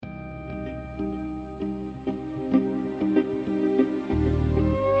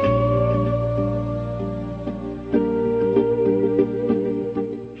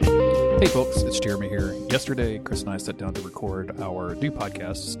Hey folks, it's Jeremy here. Yesterday, Chris and I sat down to record our new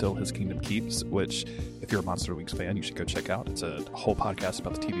podcast, Still His Kingdom Keeps, which, if you're a Monster Weeks fan, you should go check out. It's a whole podcast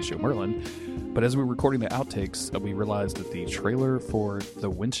about the TV show Merlin. But as we were recording the outtakes, we realized that the trailer for The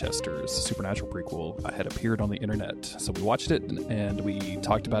Winchesters Supernatural prequel had appeared on the internet. So we watched it, and we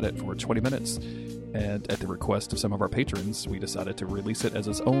talked about it for 20 minutes. And at the request of some of our patrons, we decided to release it as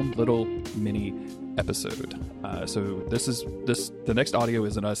its own little mini episode. So the next audio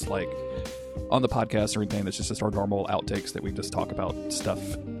isn't us like on the podcast or anything. That's just our normal outtakes that we just talk about stuff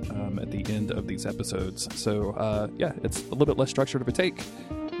at the end of these episodes. So yeah, it's a little bit less structured of a take.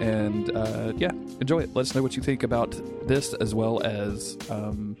 And yeah, enjoy it. Let us know what you think about this as well as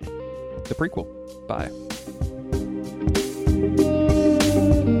the prequel. Bye.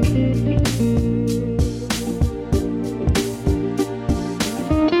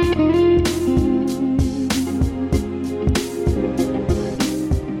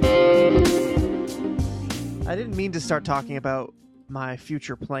 I didn't mean to start talking about my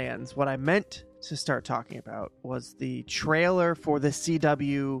future plans. What I meant to start talking about was the trailer for the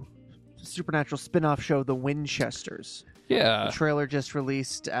CW Supernatural spin-off show, The Winchesters. Yeah. The trailer just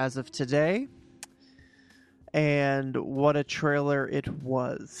released as of today. And what a trailer it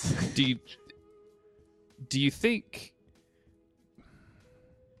was. Do you think...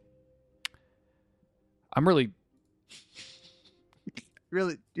 I'm really...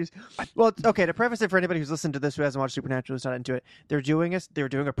 Really, well, okay. To preface it for anybody who's listened to this who hasn't watched Supernatural, who's not into it, they're doing a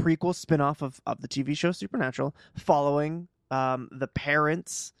prequel spin-off of the TV show Supernatural, following the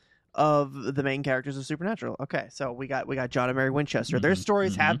parents of the main characters of Supernatural. Okay, so we got John and Mary Winchester. Mm-hmm. Their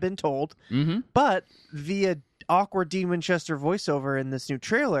stories have been told, but via awkward Dean Winchester voiceover in this new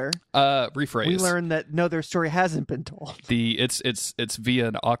trailer, rephrase. we learned that no, their story hasn't been told. It's via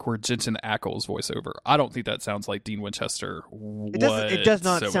an awkward Jensen Ackles voiceover. I don't think that sounds like Dean Winchester. It does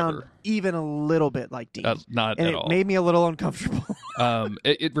not sound even a little bit like Dean. Not and at it all. Made me a little uncomfortable.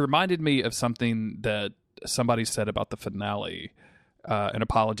 It reminded me of something that somebody said about the finale. And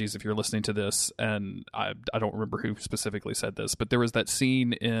apologies if you're listening to this, and I don't remember who specifically said this, but there was that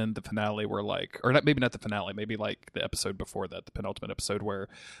scene in the finale where maybe not the finale, maybe like the episode before that, the penultimate episode, where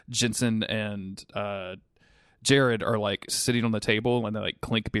Jensen and Jared are like sitting on the table and they like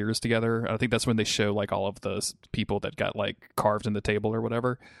clink beers together. And I think that's when they show like all of the people that got like carved in the table or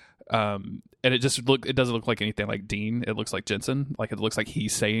whatever. And it doesn't look like anything like Dean. It looks like Jensen. Like it looks like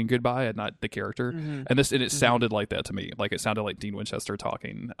he's saying goodbye and not the character. Mm-hmm. And it sounded like that to me. Like it sounded like Dean Winchester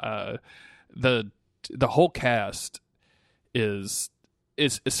talking. The whole cast is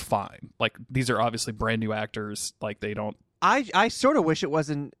fine. Like these are obviously brand new actors. Like they don't. I sort of wish it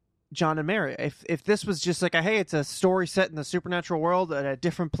wasn't John and Mary. If this was just like hey, it's a story set in the supernatural world at a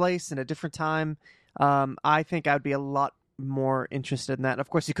different place in a different time, I think I'd be a lot more interested in that. Of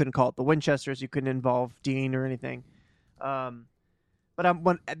course, you couldn't call it the Winchesters. You couldn't involve Dean or anything. But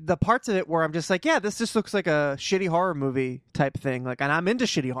when the parts of it where I'm just like, yeah, this just looks like a shitty horror movie type thing. Like, and I'm into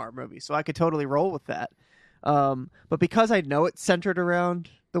shitty horror movies, so I could totally roll with that. But because I know it's centered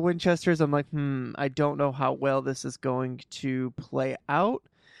around the Winchesters, I'm like, I don't know how well this is going to play out.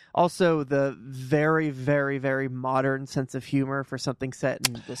 Also, the very, very, very modern sense of humor for something set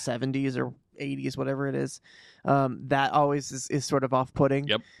in the 70s or 80s, whatever it is, that always is sort of off-putting.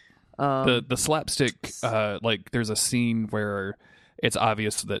 Yep. The slapstick, like there's a scene where it's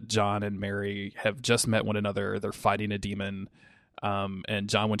obvious that John and Mary have just met one another. They're fighting a demon. And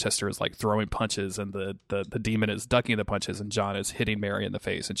John Winchester is like throwing punches, and the demon is ducking the punches, and John is hitting Mary in the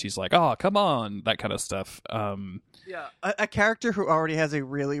face, and she's like, "Oh, come on," that kind of stuff. Yeah, a character who already has a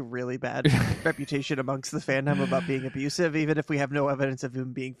really, really bad reputation amongst the fandom about being abusive, even if we have no evidence of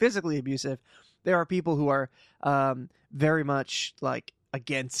him being physically abusive. There are people who are very much like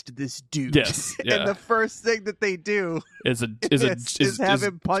against this dude. Yes, yeah. And the first thing that they do is have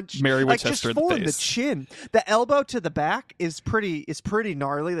him punch Mary like Winchester just full in in the the face. chin. The elbow to the back is pretty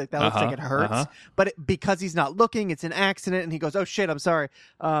gnarly. Like that looks like it hurts. But because he's not looking, it's an accident, and he goes, "Oh shit, I'm sorry."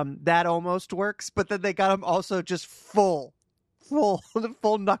 That almost works. But then they got him also just full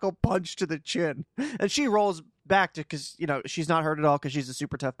knuckle punch to the chin, and she rolls back to because she's not hurt at all because she's a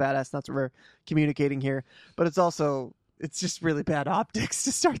super tough badass. That's what we're communicating here. But it's just really bad optics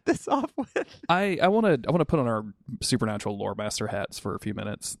to start this off with. I want to put on our Supernatural lore master hats for a few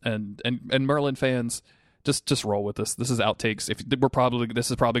minutes, and Merlin fans, just roll with this. This is outtakes.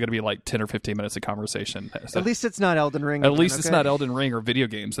 This is probably going to be like 10 or 15 minutes of conversation. So, at least it's not Elden Ring. At least it's not Elden Ring or video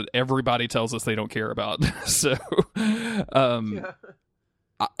games that everybody tells us they don't care about. So, yeah.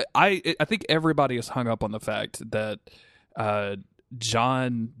 I think everybody is hung up on the fact that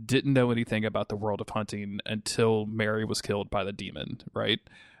John didn't know anything about the world of hunting until Mary was killed by the demon, right?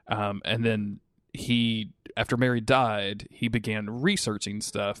 And then after Mary died, he began researching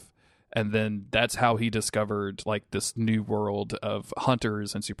stuff. And then that's how he discovered like this new world of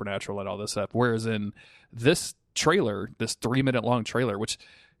hunters and supernatural and all this stuff. Whereas in this trailer, this 3-minute long trailer, which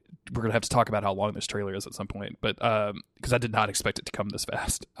we're going to have to talk about how long this trailer is at some point, but because I did not expect it to come this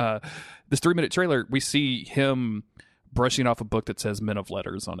fast. This 3-minute trailer, we see him brushing off a book that says Men of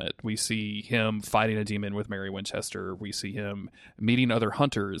Letters on it. We see him fighting a demon with Mary Winchester. We see him meeting other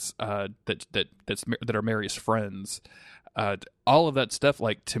hunters that are Mary's friends. All of that stuff,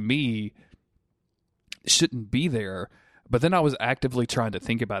 like, to me, shouldn't be there. But then I was actively trying to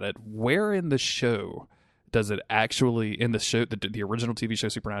think about it. Where in the show does it actually, in the show, the original TV show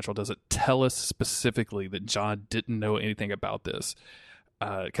Supernatural, does it tell us specifically that John didn't know anything about this?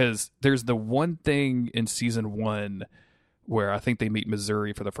 Because there's the one thing in season 1 where I think they meet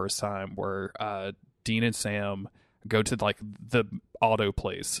Missouri for the first time, where Dean and Sam go to like the auto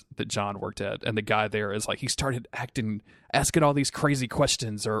place that John worked at, and the guy there is like, he started asking all these crazy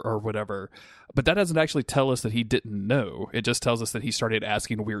questions or whatever. But that doesn't actually tell us that he didn't know. It just tells us that he started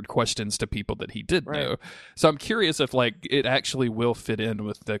asking weird questions to people that he did know. So I'm curious if like it actually will fit in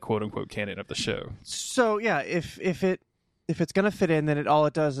with the quote unquote canon of the show. So yeah, if it's going to fit in, then all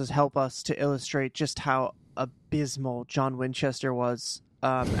it does is help us to illustrate just how abysmal John Winchester was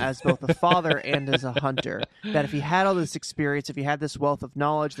as both a father and as a hunter. That if he had all this experience, if he had this wealth of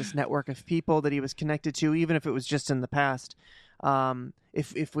knowledge, this network of people that he was connected to, even if it was just in the past,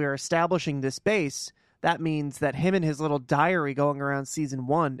 if we're establishing this base, that means that him and his little diary going around season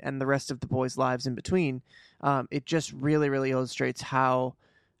 1 and the rest of the boys' lives in between, it just really, really illustrates how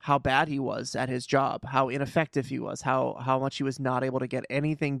bad he was at his job, how ineffective he was, how much he was not able to get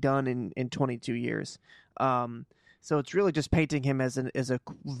anything done in 22 years. So it's really just painting him as a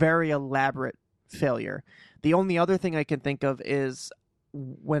very elaborate failure. The only other thing I can think of is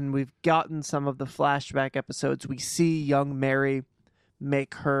when we've gotten some of the flashback episodes, we see young Mary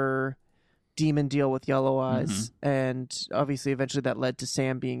make her demon deal with Yellow Eyes, and obviously eventually that led to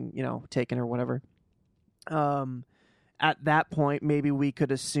Sam being, taken or whatever. At that point, maybe we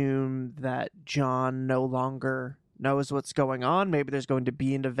could assume that John no longer knows what's going on. Maybe there's going to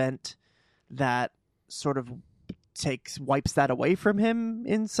be an event that sort of wipes that away from him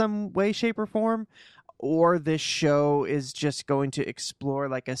in some way, shape, or form. Or this show is just going to explore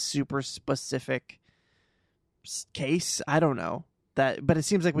like a super specific case. I don't know. But it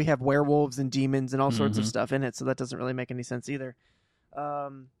seems like we have werewolves and demons and all sorts of stuff in it, so that doesn't really make any sense either.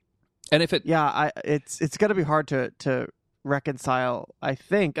 And if it, it's going to be hard to reconcile. I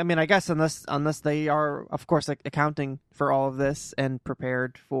think. I mean, I guess unless they are, of course, like accounting for all of this and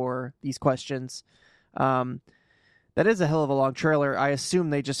prepared for these questions. That is a hell of a long trailer. I assume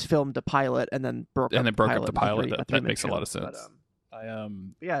they just filmed a pilot and then broke up the pilot. That makes a lot of sense.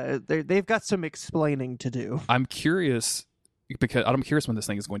 But, they've got some explaining to do. I'm curious because I'm curious when this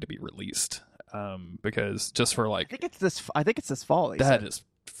thing is going to be released. Because just for like, I think it's this fall. That is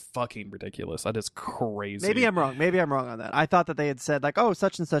fucking ridiculous. That is crazy. Maybe I'm wrong on that. I thought that they had said like, oh,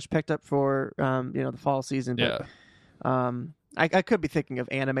 such and such picked up for the fall season. But, I could be thinking of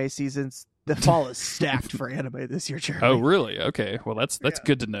anime seasons. The fall is stacked for anime this year, Jeremy. Oh, really? Okay. Well, that's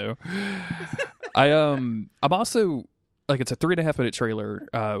good to know. I'm also like, it's a 3.5-minute trailer,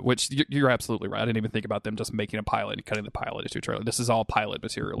 which you're absolutely right. I didn't even think about them just making a pilot and cutting the pilot into a trailer. This is all pilot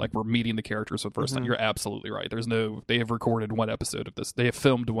material. Like, we're meeting the characters for the first time. You're absolutely right. They have recorded one episode of this. They have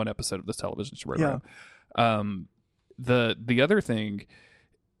filmed one episode of this television show. Yeah. The other thing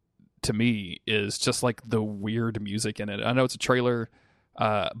to me is just like the weird music in it. I know it's a trailer,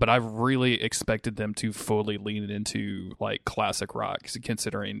 but I really expected them to fully lean into like classic rock,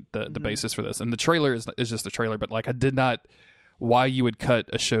 considering the basis for this. And the trailer is just a trailer, but like I did not why you would cut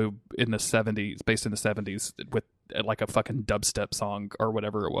a show in the 70s, based in the 70s, with like a fucking dubstep song or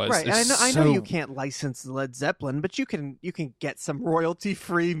whatever it was. Right, and I know you can't license Led Zeppelin, but you can get some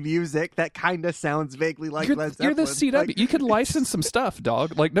royalty-free music that kind of sounds vaguely like Led Zeppelin. You're the CW. Like, you could license some stuff,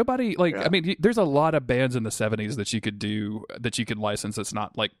 dog. Like nobody, like I mean, there's a lot of bands in the 70s that you could license. It's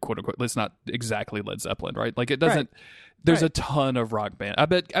not like quote unquote. It's not exactly Led Zeppelin, right? Like it doesn't. Right. There's a ton of rock band. I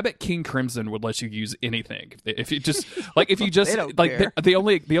bet King Crimson would let you use anything if you just like the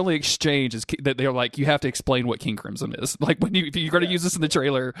only exchange is that they're like, you have to explain what King Crimson is. Like if you're going to use this in the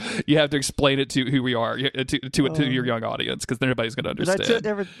trailer, you have to explain it to who we are to your young audience, because nobody's going to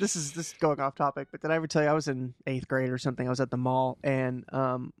understand. This is going off topic, but did I ever tell you I was in 8th grade or something? I was at the mall and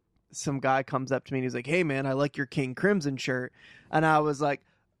some guy comes up to me and he's like, "Hey man, I like your King Crimson shirt," and I was like,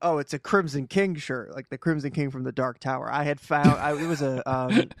 oh, it's a Crimson King shirt, like the Crimson King from the Dark Tower. I had found it was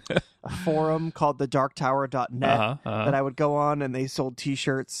a forum called the darktower.net that I would go on, and they sold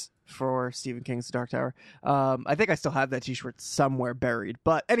T-shirts for Stephen King's The Dark Tower. I think I still have that T-shirt somewhere buried.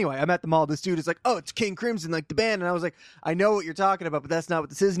 But anyway, I'm at the mall. This dude is like, "Oh, it's King Crimson, like the band." And I was like, "I know what you're talking about, but that's not what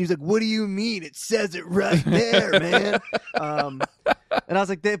this is." And he's like, "What do you mean? It says it right there, man." And I was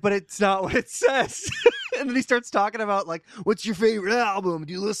like, "But it's not what it says." And then he starts talking about, like, what's your favorite album?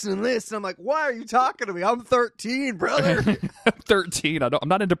 Do you listen to this? And I'm like, why are you talking to me? I'm 13, brother. I'm 13. I'm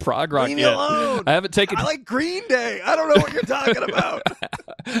not into prog rock Leave me yet. alone. I haven't taken. I like Green Day. I don't know what you're talking about.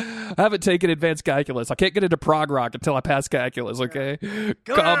 I haven't taken advanced calculus. I can't get into prog rock until I pass calculus. Okay,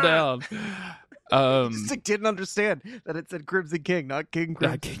 calm down. Just like, didn't understand that it said Crimson King, not King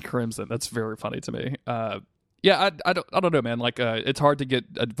Crimson. King Crimson. That's very funny to me. Yeah, I don't know, man. Like, it's hard to get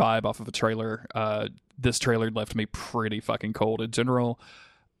a vibe off of a trailer. This trailer left me pretty fucking cold in general.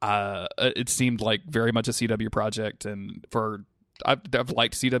 It seemed like very much a CW project, and I've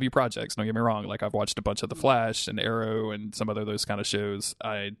liked CW projects. Don't get me wrong. Like, I've watched a bunch of The Flash and Arrow and some other those kind of shows.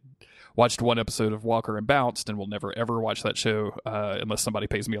 I watched one episode of Walker and Bounced, and will never ever watch that show unless somebody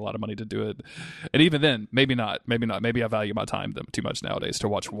pays me a lot of money to do it. And even then, maybe not. Maybe I value my time too much nowadays to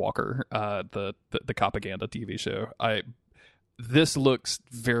watch Walker, the Copaganda TV show. This looks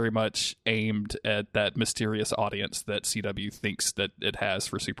very much aimed at that mysterious audience that CW thinks that it has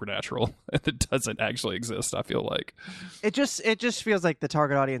for Supernatural, and it doesn't actually exist. I feel like it just feels like the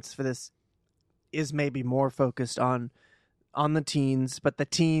target audience for this is maybe more focused on the teens, but the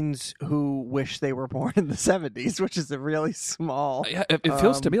teens who wish they were born in the 70s, which is a really small. Yeah, it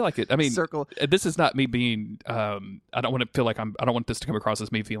feels to me like it. I mean, circle. This is not me being. I don't want to feel like I don't want this to come across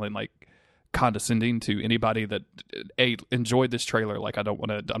as me feeling like condescending to anybody that enjoyed this trailer. Like, I'm not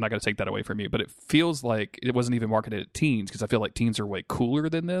going to take that away from you, but it feels like it wasn't even marketed at teens, because I feel like teens are way cooler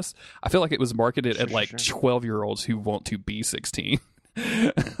than this. I feel like it was marketed at 12-year-olds who want to be 16.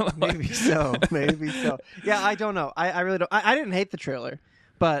 Maybe so. Yeah, I don't know. I really don't. I didn't hate the trailer,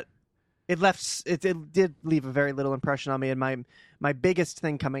 but it did leave a very little impression on me. And my biggest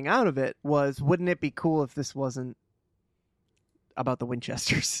thing coming out of it was, wouldn't it be cool if this wasn't about the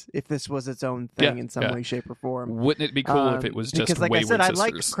Winchesters? If this was its own thing in some way, shape, or form? Wouldn't it be cool if it was just because, like I said, Winchesters? I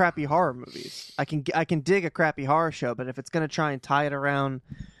like crappy horror movies. I can dig a crappy horror show, but if it's going to try and tie it around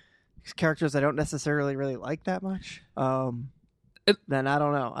characters I don't necessarily really like that much, then I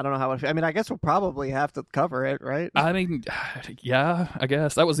don't know. I don't know how it. I mean, I guess we'll probably have to cover it, right? I mean, yeah, I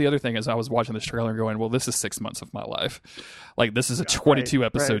guess that was the other thing, is I was watching this trailer and going, "Well, this is 6 months of my life. Like, this is a 22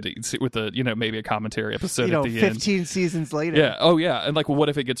 episode with a maybe a commentary episode at the 15 end. Seasons later. Yeah. Oh, yeah. And like, well, what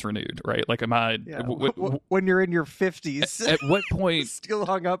if it gets renewed? Right? Like, am I when you're in your 50s? At what point? Still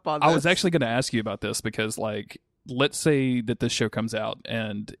hung up on this? I was actually going to ask you about this, because like, let's say that this show comes out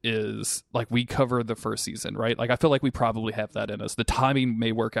and is like, we cover the first season, right? Like, I feel like we probably have that in us. The timing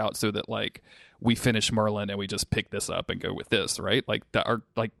may work out so that like we finish Merlin and we just pick this up and go with this, right? Like, that are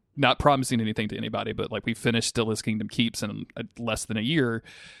like, not promising anything to anybody, but like, we finish Still His Kingdom Keeps in less than a year,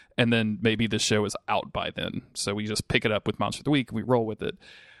 and then maybe this show is out by then, so we just pick it up with Monster of the Week and we roll with it.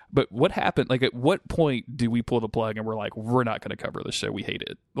 But what happened? Like, at what point do we pull the plug and we're like, we're not going to cover the show? We hate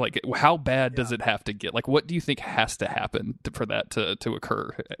it. Like, how bad does it have to get? Like, what do you think has to happen for that to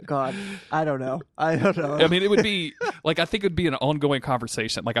occur? God, I don't know. I mean, it would be like, I think it would be an ongoing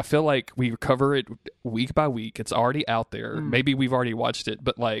conversation. Like, I feel like we cover it week by week. It's already out there. Maybe we've already watched it,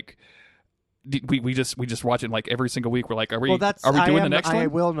 but like, we just watch it like every single week. We're like, are we doing the next one? I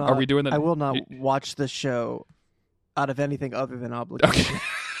will not. Are we doing the? I will not watch the show out of anything other than obligation. Okay.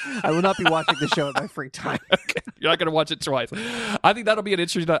 I will not be watching the show in my free time. Okay. You're not going to watch it twice. I think that'll be an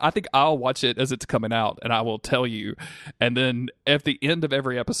interesting. I think I'll watch it as it's coming out, and I will tell you. And then at the end of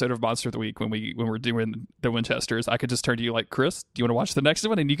every episode of Monster of the Week, when we're doing the Winchesters, I could just turn to you like, Chris, do you want to watch the next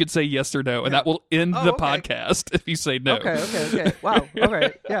one? And you could say yes or no, and that will end the podcast if you say no. Okay. Wow. All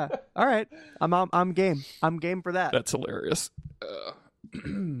right. Yeah. All right. I'm game. I'm game for that. That's hilarious.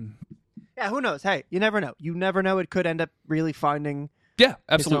 Yeah. Who knows? Hey, you never know. You never know. It could end up really finding. Yeah,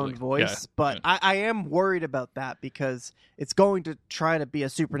 absolutely. His own voice, but I am worried about that, because it's going to try to be a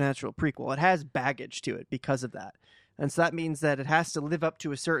Supernatural prequel. It has baggage to it because of that, and so that means that it has to live up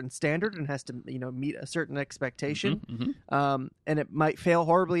to a certain standard and has to meet a certain expectation. And it might fail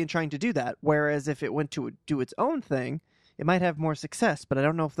horribly in trying to do that. Whereas if it went to do its own thing, it might have more success. But I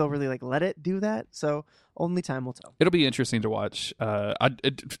don't know if they'll really let it do that. So only time will tell. It'll be interesting to watch.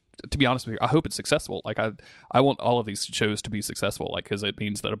 To be honest with you, I hope it's successful. Like, I want all of these shows to be successful, like, because it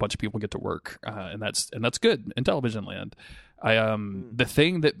means that a bunch of people get to work, and that's good in television land. The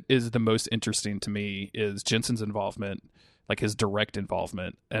thing that is the most interesting to me is Jensen's involvement. like his direct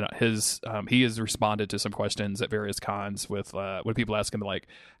involvement, and he has responded to some questions at various cons with when people ask him like,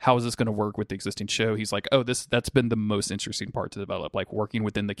 how is this going to work with the existing show? He's like, oh, that's been the most interesting part to develop. Like working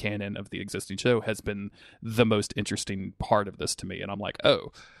within the canon of the existing show has been the most interesting part of this to me. And I'm like,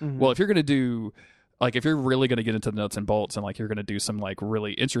 oh, well, if you're going to do like, if you're really going to get into the nuts and bolts and like you're going to do some like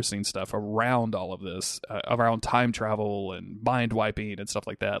really interesting stuff around all of this, around time travel and mind wiping and stuff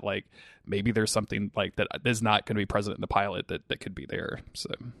like that, like maybe there's something like that is not going to be present in the pilot that could be there.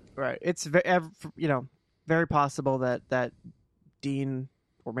 So right, it's very possible that Dean,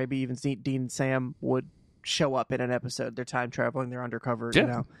 or maybe even Dean and Sam, would show up in an episode. They're time traveling, they're undercover, you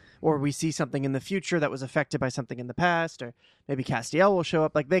know, or we see something in the future that was affected by something in the past, or maybe Castiel will show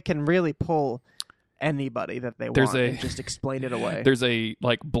up. Like they can really pull anybody that they want and just explain it away. There's a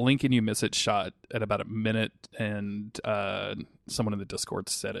like blink and you miss it shot at about a minute, and someone in the Discord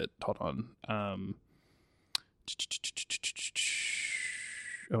said it. Hold on.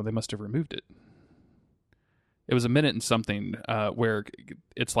 Oh, they must have removed it. It was a minute and something where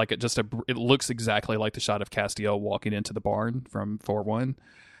it's like it looks exactly like the shot of Castiel walking into the barn from 4-1.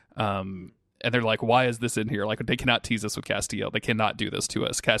 And they're like, why is this in here? Like, they cannot tease us with Castiel. They cannot do this to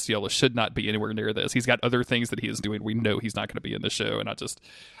us. Castiel should not be anywhere near this. He's got other things that he is doing. We know he's not going to be in the show. And I just,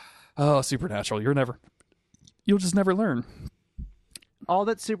 Supernatural, you'll just never learn. All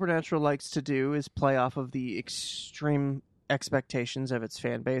that Supernatural likes to do is play off of the extreme expectations of its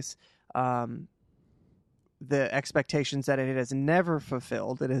fan base. The expectations that it has never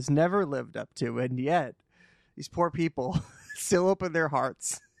fulfilled, it has never lived up to. And yet, these poor people still open their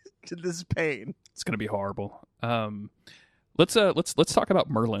hearts to this pain. It's going to be horrible. Let's talk about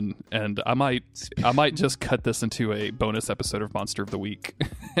Merlin, and I might just cut this into a bonus episode of Monster of the Week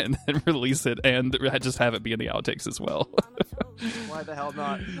and then release it, and just have it be in the outtakes as well. Why the hell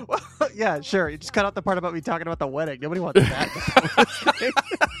not? Well, yeah, sure. You just cut out the part about me talking about the wedding. Nobody wants that.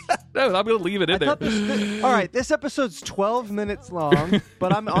 No, I'm going to leave it in there. All right, this episode's 12 minutes long,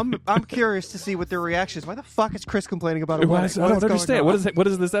 but I'm curious to see what their reaction is. Why the fuck is Chris complaining about a wedding? I don't understand. What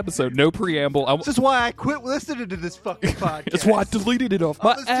is this episode? No preamble. This is why I quit listening to this fucking podcast. It's why I deleted it off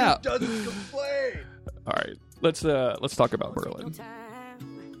my app. Doesn't complain. All right, let's talk about Merlin.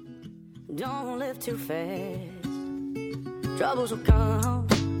 Don't live too fast. Troubles will come,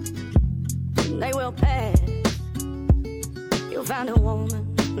 they will pass. You'll find a woman,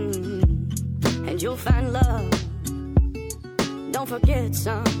 and you'll find love. Don't forget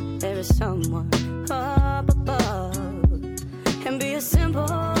there is someone up above. And be a simple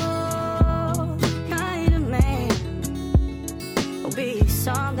kind of man. Be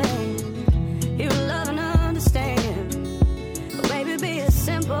something you love and understand. But baby, be a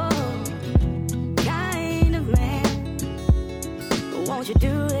simple kind of man. But won't you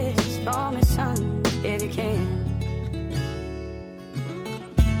do this for me, son, if you can?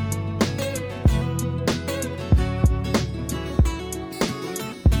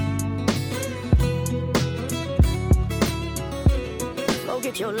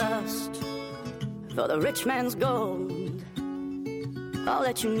 Forget your lust for the rich man's gold. All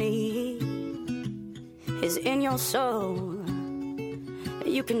that you need is in your soul.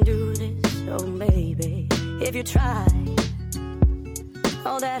 You can do this, oh baby, if you try.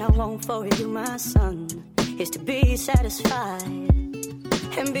 All that I want for you, my son, is to be satisfied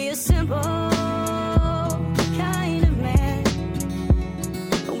and be a simple kind of man.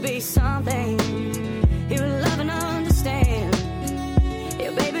 Don't be something you love and understand. Yeah,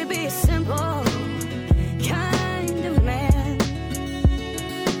 baby, be a simple kind of man.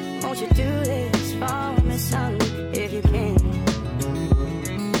 Won't you do this for me, son, if you can?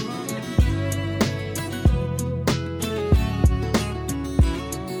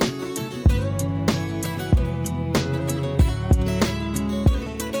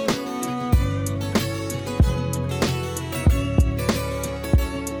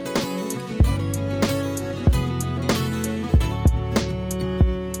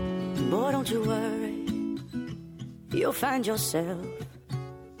 Boy, don't you worry, you'll find yourself.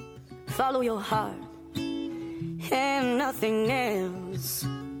 Follow your heart and nothing else.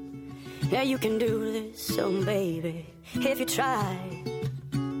 Yeah, you can do this, oh baby, if you try.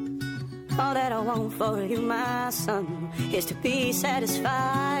 All that I want for you, my son, is to be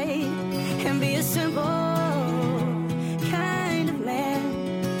satisfied and be a simple kind of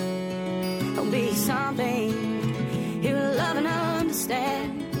man. Don't be something you love and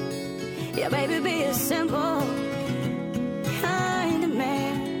understand. Yeah, baby, be a simple kind of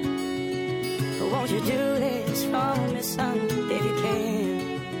man. Won't you do this for me, son,